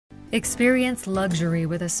Experience luxury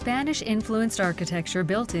with a Spanish-influenced architecture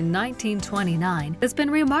built in 1929 that's been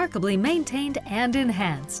remarkably maintained and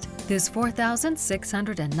enhanced. This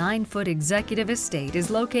 4,609-foot executive estate is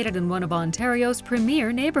located in one of Ontario's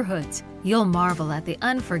premier neighborhoods. You'll marvel at the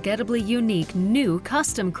unforgettably unique new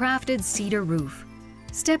custom-crafted cedar roof.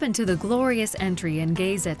 Step into the glorious entry and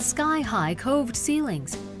gaze at sky-high coved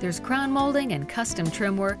ceilings. There's crown molding and custom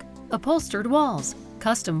trim work, upholstered walls,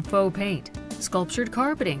 custom faux paint, sculptured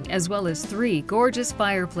carpeting, as well as 3 gorgeous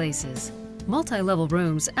fireplaces. Multi-level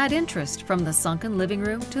rooms add interest from the sunken living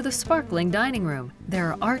room to the sparkling dining room.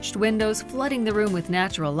 There are arched windows flooding the room with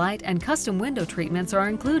natural light, and custom window treatments are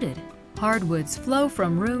included. Hardwoods flow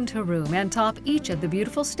from room to room and top each of the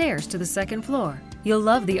beautiful stairs to the second floor. You'll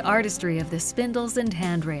love the artistry of the spindles and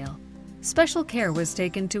handrail. Special care was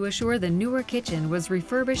taken to assure the newer kitchen was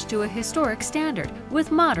refurbished to a historic standard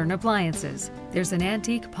with modern appliances. There's an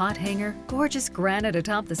antique pot hanger, gorgeous granite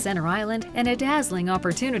atop the center island, and a dazzling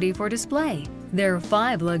opportunity for display. There are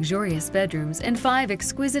 5 luxurious bedrooms and 5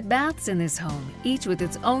 exquisite baths in this home, each with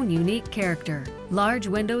its own unique character. Large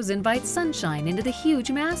windows invite sunshine into the huge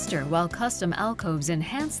master, while custom alcoves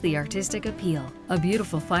enhance the artistic appeal. A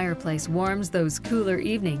beautiful fireplace warms those cooler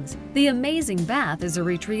evenings. The amazing bath is a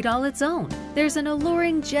retreat all its own. There's an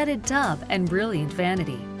alluring jetted tub and brilliant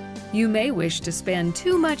vanity. You may wish to spend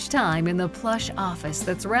too much time in the plush office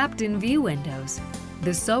that's wrapped in view windows.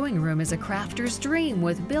 The sewing room is a crafter's dream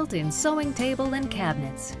with built-in sewing table and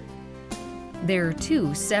cabinets. There are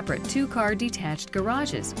 2 separate 2-car detached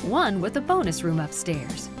garages, one with a bonus room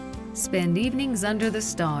upstairs. Spend evenings under the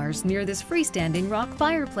stars near this freestanding rock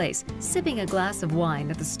fireplace, sipping a glass of wine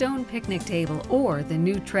at the stone picnic table or the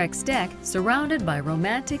new Trex deck surrounded by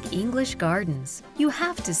romantic English gardens. You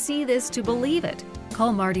have to see this to believe it.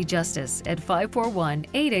 Call Marty Justus at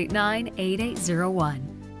 541-889-8801.